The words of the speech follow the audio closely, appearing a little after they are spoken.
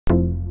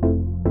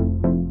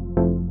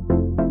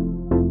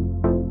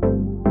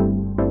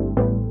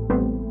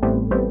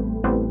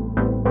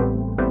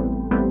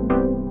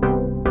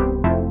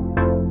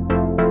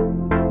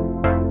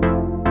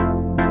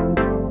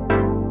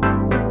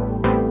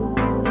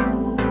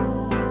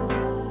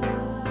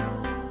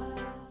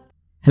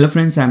Hello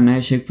friends, I'm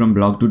Nashik from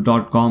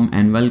blog2.com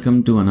and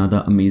welcome to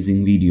another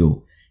amazing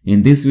video.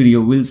 In this video,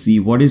 we'll see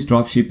what is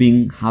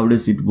dropshipping, how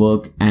does it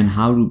work, and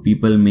how do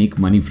people make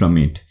money from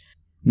it.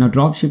 Now,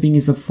 dropshipping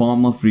is a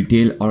form of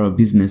retail or a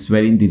business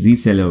wherein the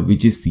reseller,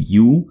 which is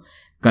you,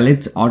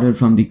 collects order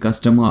from the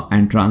customer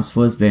and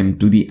transfers them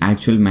to the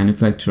actual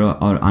manufacturer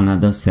or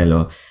another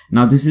seller.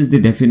 Now, this is the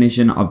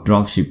definition of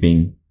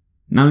dropshipping.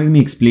 Now let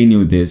me explain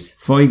you this.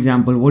 For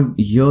example,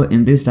 here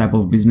in this type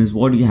of business,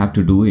 what you have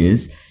to do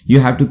is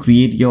you have to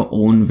create your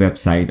own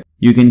website.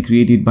 You can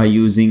create it by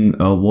using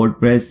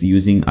WordPress,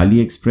 using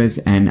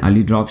AliExpress and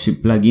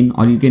AliDropship plugin,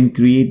 or you can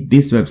create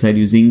this website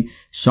using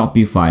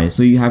Shopify.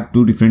 So you have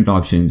two different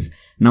options.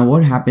 Now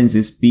what happens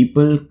is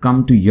people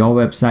come to your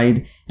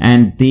website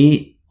and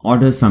they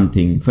order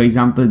something. For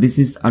example, this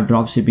is a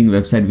dropshipping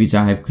website which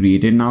I have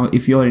created. Now,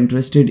 if you are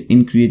interested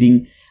in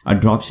creating a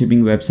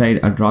dropshipping website,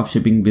 a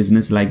dropshipping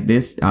business like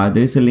this, there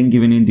is a link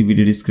given in the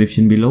video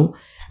description below.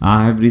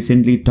 I have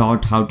recently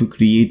taught how to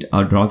create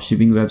a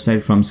dropshipping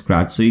website from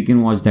scratch, so you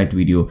can watch that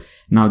video.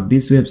 Now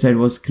this website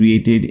was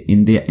created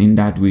in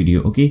that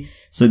video. Okay,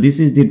 so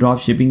this is the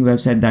dropshipping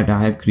website that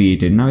I have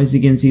created. Now as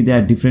you can see,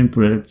 there are different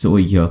products over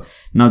here.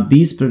 Now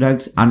these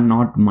products are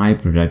not my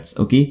products.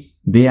 Okay,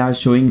 they are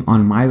showing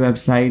on my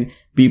website.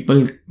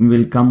 People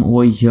will come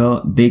over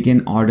here, they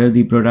can order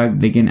the product,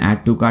 they can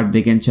add to cart,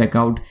 they can check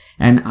out,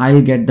 and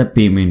I'll get the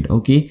payment.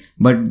 Okay,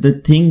 but the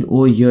thing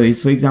over here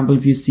is, for example,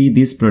 if you see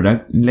this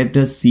product, let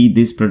us see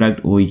this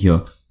product over here.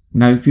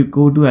 Now if you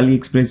go to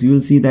AliExpress, you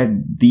will see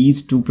that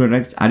these two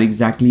products are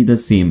exactly the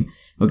same.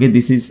 Okay,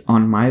 this is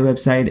on my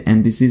website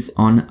and this is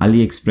on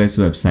AliExpress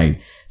website.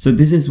 So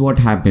this is what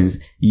happens.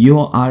 You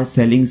are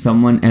selling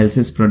someone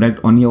else's product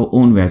on your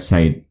own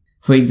website.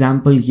 For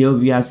example, here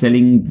we are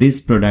selling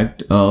this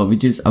product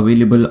which is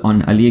available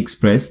on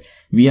AliExpress.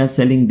 We are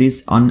selling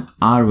this on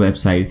our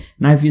website.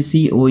 Now if you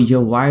see over here,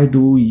 why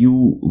do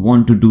you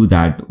want to do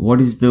that?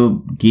 What is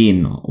the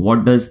gain?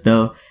 What does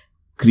the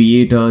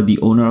creator, the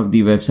owner of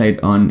the website,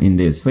 earn in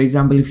this? For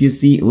example, if you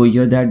see over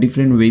here, there are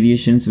different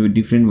variations with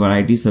different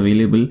varieties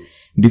available,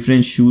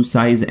 different shoe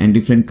size and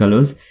different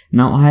colors.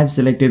 Now I have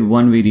selected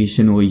one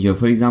variation over here.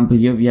 For example,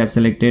 here we have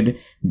selected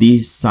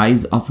the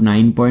size of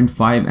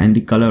 9.5 and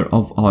the color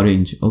of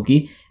orange.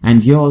 Okay,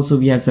 and here also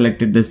we have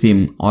selected the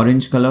same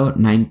orange color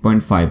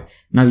 9.5.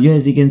 Now here,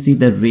 as you can see,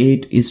 the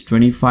rate is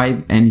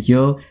 25 and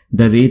here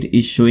the rate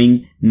is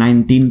showing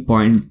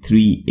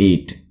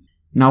 19.38.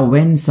 Now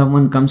when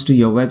someone comes to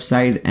your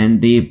website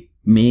and they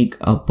make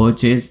a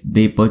purchase,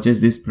 they purchase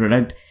this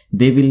product,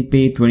 they will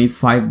pay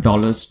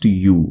 $25 to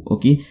you.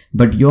 Okay,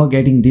 but you're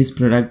getting this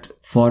product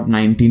for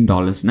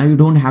 $19. Now you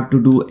don't have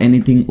to do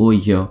anything over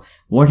here.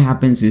 What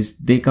happens is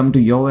they come to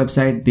your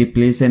website, they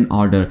place an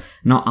order.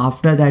 Now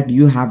after that,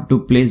 you have to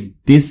place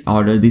this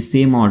order, the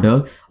same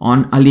order,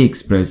 on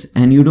AliExpress,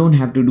 and you don't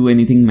have to do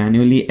anything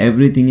manually.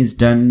 Everything is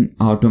done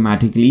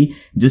automatically.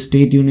 Just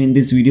stay tuned in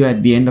this video.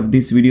 At the end of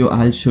this video,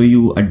 I'll show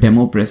you a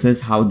demo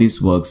process how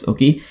this works.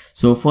 Okay,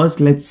 so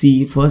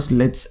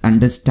let's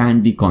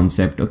understand the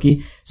concept.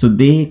 Okay, so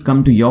they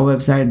come to your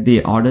website,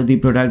 they order the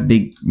product,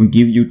 they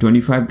give you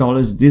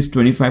 $25. This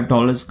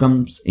 $25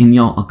 comes in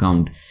your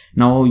account.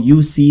 Now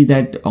you see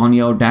that on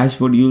your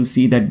dashboard, you'll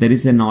see that there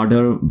is an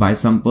order by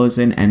some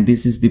person and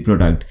this is the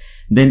product.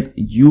 Then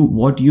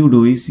what you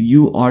do is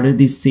you order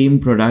the same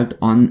product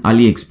on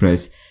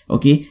AliExpress.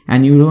 Okay,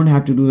 and you don't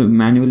have to do it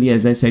manually.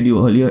 As I said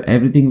you earlier,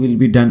 everything will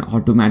be done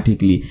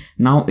automatically.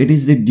 Now it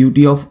is the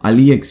duty of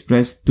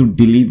AliExpress to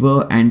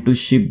deliver and to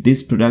ship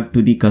this product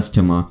to the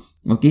customer.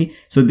 Okay,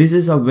 so this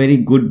is a very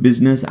good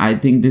business. I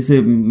think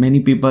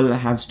many people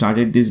have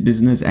started this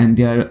business and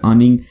they are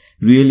earning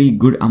really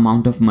good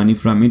amount of money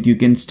from it. You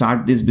can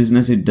start this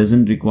business. It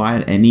doesn't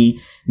require any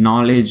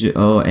knowledge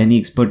or any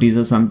expertise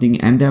or something,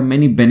 and there are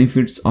many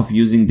benefits of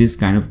using this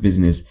kind of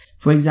business.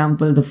 For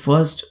example, the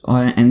first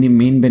and the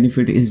main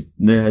benefit is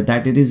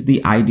that it is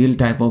the ideal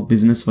type of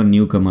business for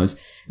newcomers.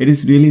 It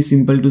is really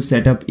simple to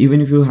set up.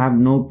 Even if you have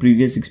no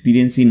previous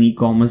experience in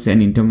e-commerce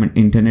and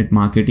internet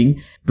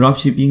marketing,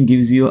 dropshipping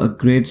gives you a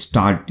great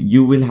start.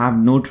 You will have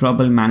no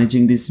trouble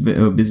managing this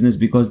business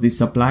because the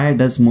supplier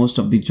does most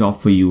of the job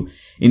for you.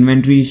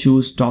 Inventory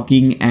issues,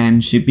 stocking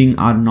and shipping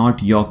are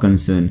not your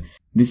concern.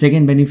 The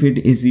second benefit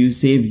is you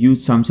save huge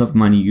sums of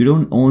money. You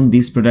don't own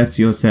these products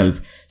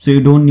yourself, so you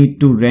don't need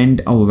to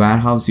rent a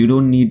warehouse. You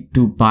don't need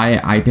to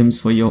buy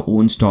items for your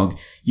own stock.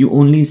 You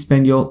only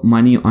spend your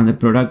money on the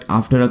product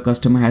after a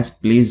customer has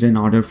placed an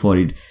order for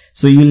it.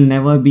 So you'll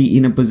never be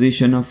in a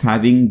position of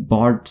having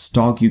bought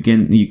stock you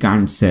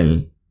can't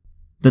sell.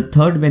 The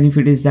third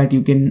benefit is that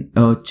you can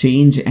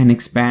change and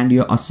expand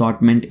your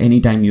assortment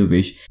anytime you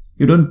wish.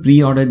 You don't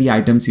pre-order the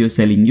items you're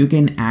selling. You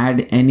can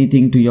add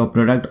anything to your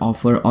product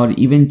offer or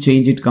even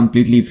change it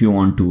completely if you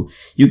want to.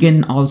 You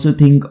can also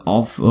think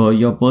of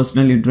your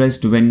personal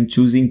interest when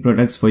choosing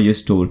products for your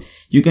store.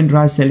 You can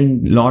try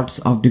selling lots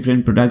of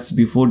different products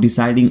before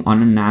deciding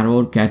on a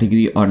narrower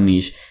category or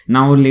niche.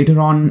 Now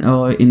later on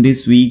in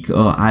this week,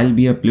 I'll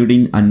be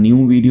uploading a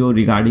new video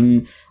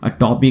regarding a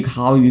topic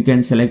how you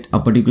can select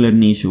a particular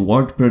niche.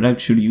 What product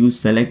should you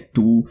select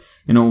to,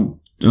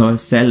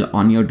 sell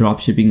on your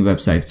dropshipping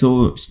website.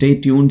 So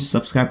stay tuned,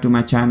 subscribe to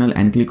my channel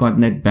and click on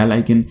that bell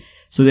icon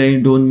so that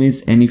you don't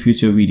miss any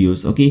future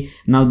videos. Okay,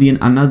 now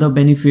another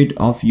benefit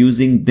of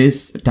using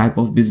this type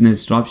of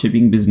business,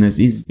 dropshipping business,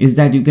 is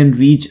that you can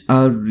reach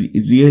a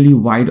really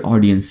wide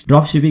audience.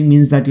 Dropshipping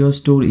means that your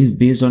store is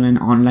based on an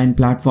online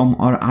platform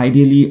or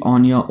ideally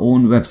on your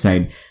own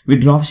website.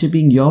 With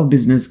dropshipping, your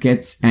business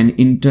gets an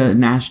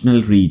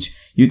international reach.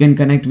 You can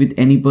connect with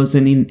any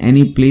person in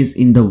any place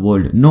in the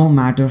world, no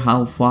matter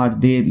how far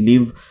they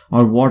live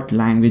or what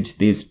language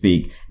they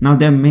speak. Now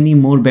there are many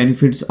more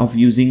benefits of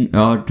using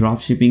a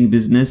dropshipping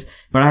business,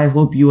 but I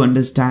hope you have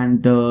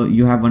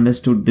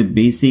understood the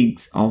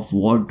basics of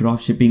what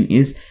dropshipping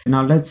is.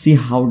 Now let's see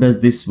how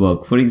does this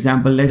work. For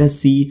example, let us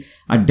see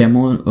a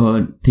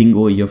demo thing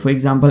over here. For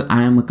example,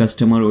 I am a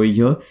customer over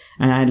here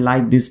and I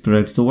like this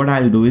product. So what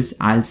I'll do is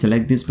I'll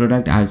select this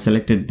product. I've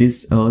selected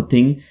this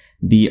thing,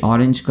 the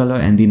orange color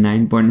and the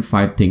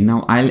 9.5 thing.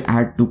 Now I'll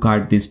add to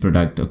cart this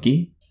product.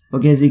 Okay,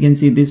 as you can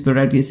see, this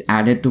product is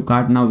added to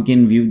cart. Now we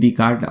can view the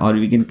cart, or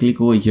we can click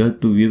over here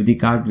to view the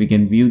cart. We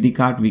can view the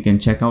cart, we can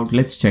check out.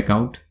 Let's check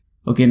out.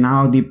 Okay,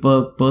 now the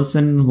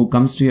person who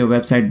comes to your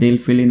website, they'll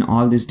fill in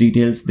all these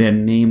details, their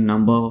name,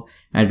 number,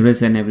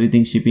 address and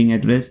everything, shipping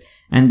address,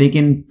 and they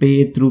can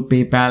pay through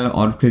PayPal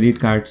or credit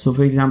card. So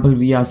for example,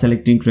 we are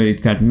selecting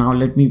credit card. Now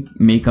let me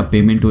make a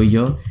payment over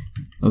here.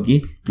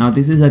 Okay, now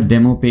this is a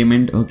demo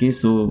payment. Okay,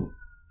 so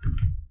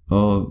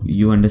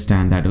you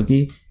understand that.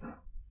 Okay,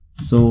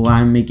 so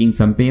I'm making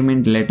some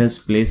payment. Let us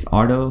place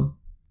order.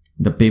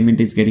 The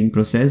payment is getting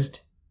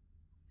processed.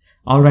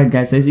 Alright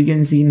guys, as you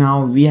can see,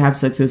 now we have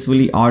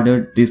successfully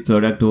ordered this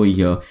product over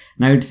here.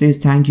 Now it says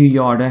thank you,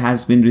 your order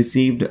has been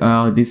received.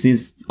 This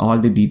is all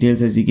the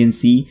details. As you can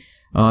see,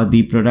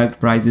 the product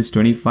price is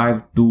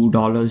 $25,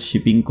 $2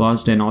 shipping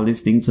cost and all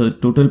these things. So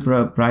total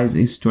price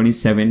is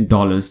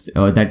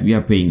 $27 that we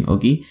are paying,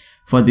 okay,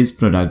 for this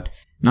product.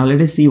 Now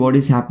let us see what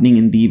is happening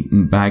in the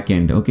back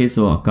end. Okay,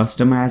 so a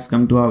customer has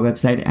come to our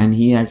website and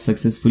he has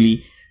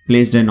successfully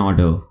placed an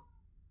order.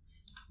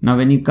 Now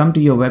when you come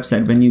to your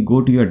website, when you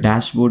go to your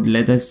dashboard,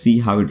 let us see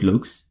how it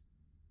looks.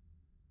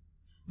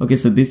 Okay,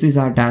 so this is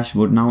our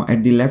dashboard. Now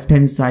at the left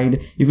hand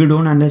side, if you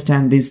don't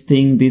understand this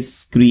thing, this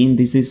screen,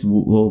 this is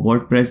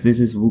WordPress, this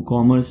is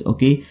WooCommerce.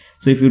 Okay,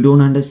 so if you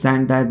don't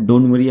understand that,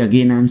 don't worry.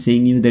 Again, I'm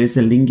saying you, there is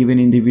a link given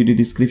in the video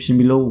description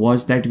below.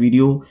 Watch that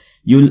video.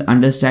 You'll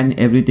understand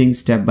everything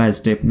step by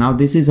step. Now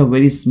this is a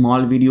very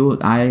small video.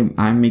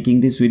 I'm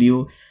making this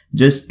video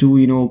just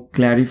to,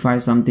 clarify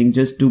something,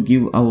 just to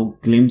give a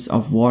glimpse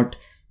of what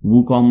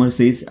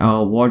WooCommerce is,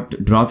 what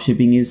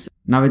dropshipping is.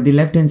 Now at the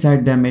left hand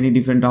side, there are many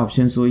different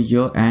options over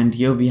here, and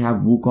here we have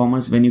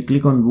WooCommerce. When you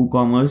click on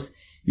WooCommerce,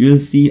 you will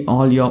see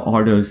all your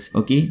orders.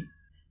 Okay,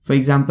 for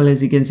example,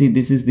 as you can see,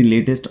 this is the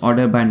latest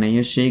order by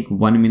Naya Sheikh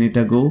 1 minute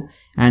ago,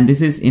 and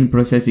this is in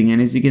processing.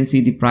 And as you can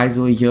see, the price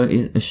over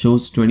here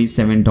shows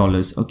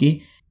 $27.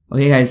 Okay,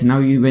 guys, now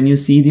when you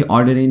see the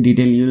order in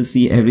detail, you will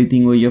see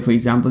everything over here. For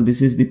example,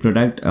 this is the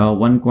product,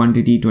 one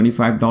quantity,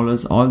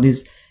 $25, all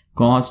this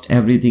cost,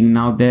 everything.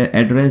 Now their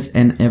address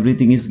and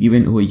everything is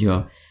given over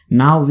here.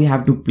 Now we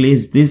have to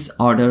place this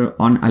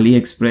order on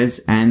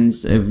AliExpress, and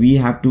we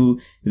have to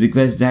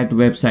request that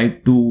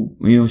website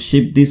to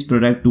ship this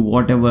product to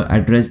whatever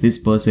address this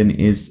person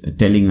is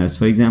telling us.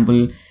 For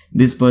example,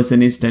 this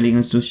person is telling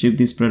us to ship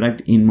this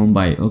product in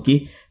Mumbai.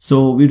 Okay,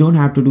 so we don't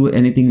have to do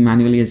anything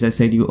manually, as I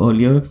said you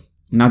earlier.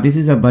 Now this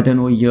is a button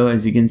over here.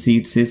 As you can see,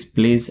 it says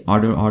place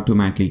order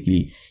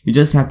automatically. You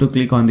just have to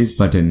click on this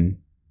button.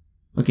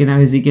 Okay, now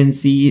as you can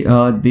see,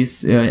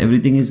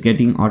 everything is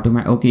getting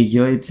automatic. Okay,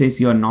 here it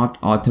says you are not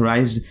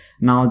authorized.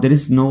 Now there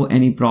is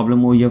any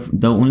problem over here.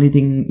 The only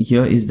thing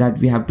here is that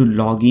we have to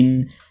log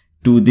in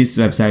to this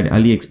website,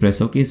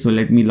 AliExpress. Okay, so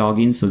let me log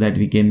in so that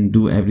we can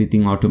do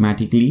everything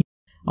automatically.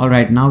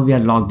 Alright, now we are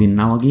logged in.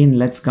 Now again,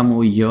 let's come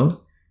over here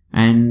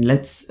and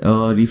let's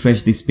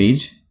refresh this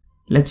page.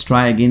 Let's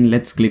try again.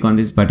 Let's click on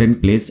this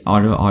button, place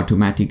order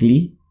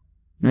automatically.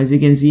 Now as you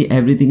can see,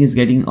 everything is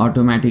getting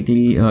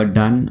automatically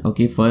done.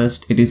 Okay,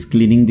 first it is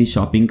cleaning the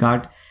shopping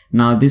cart.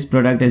 Now this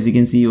product, as you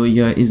can see over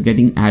here, is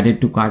getting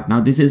added to cart.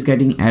 Now this is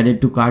getting added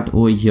to cart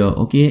over here.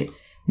 Okay,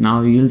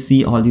 now you'll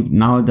see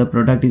now the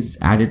product is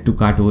added to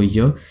cart over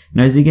here.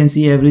 Now as you can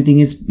see, everything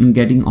is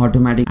getting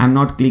automatic. I'm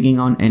not clicking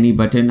on any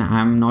button,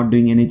 I'm not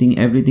doing anything.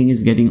 Everything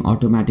is getting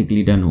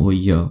automatically done over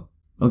here.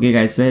 Okay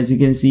guys, so as you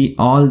can see,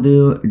 all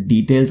the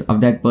details of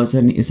that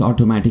person is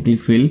automatically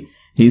filled.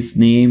 his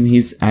name,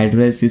 his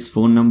address, his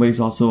phone number is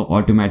also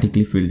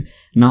automatically filled.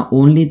 Now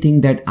only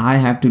thing that I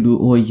have to do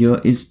over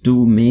here is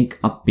to make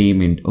a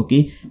payment.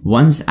 Okay,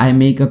 once I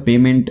make a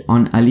payment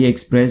on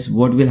AliExpress,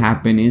 what will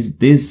happen is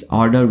this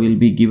order will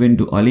be given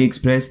to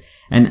AliExpress,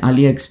 and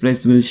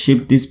AliExpress will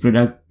ship this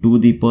product to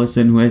the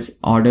person who has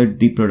ordered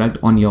the product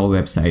on your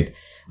website.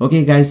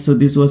 Okay guys, so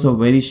this was a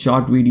very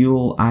short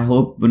video. I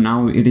hope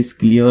now it is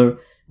clear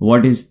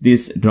what is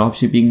this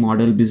dropshipping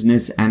model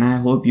business, and I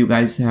hope you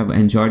guys have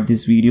enjoyed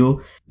this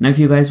video. Now if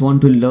you guys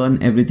want to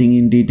learn everything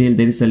in detail,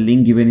 there is a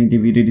link given in the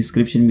video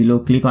description below.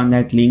 Click on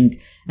that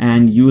link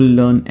and you will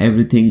learn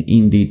everything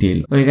in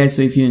detail. Okay guys,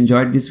 so if you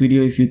enjoyed this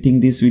video, if you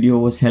think this video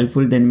was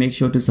helpful, then make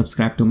sure to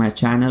subscribe to my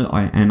channel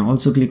and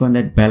also click on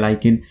that bell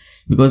icon,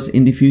 because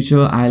in the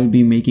future I'll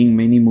be making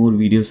many more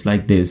videos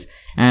like this.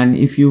 And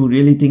if you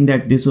really think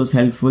that this was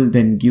helpful,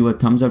 then give a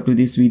thumbs up to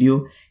this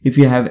video. If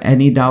you have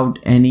any doubt,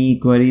 any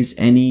queries,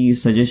 any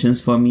suggestions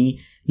for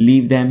me,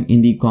 leave them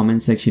in the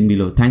comment section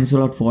below. Thanks a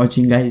lot for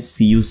watching guys.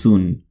 See you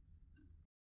soon.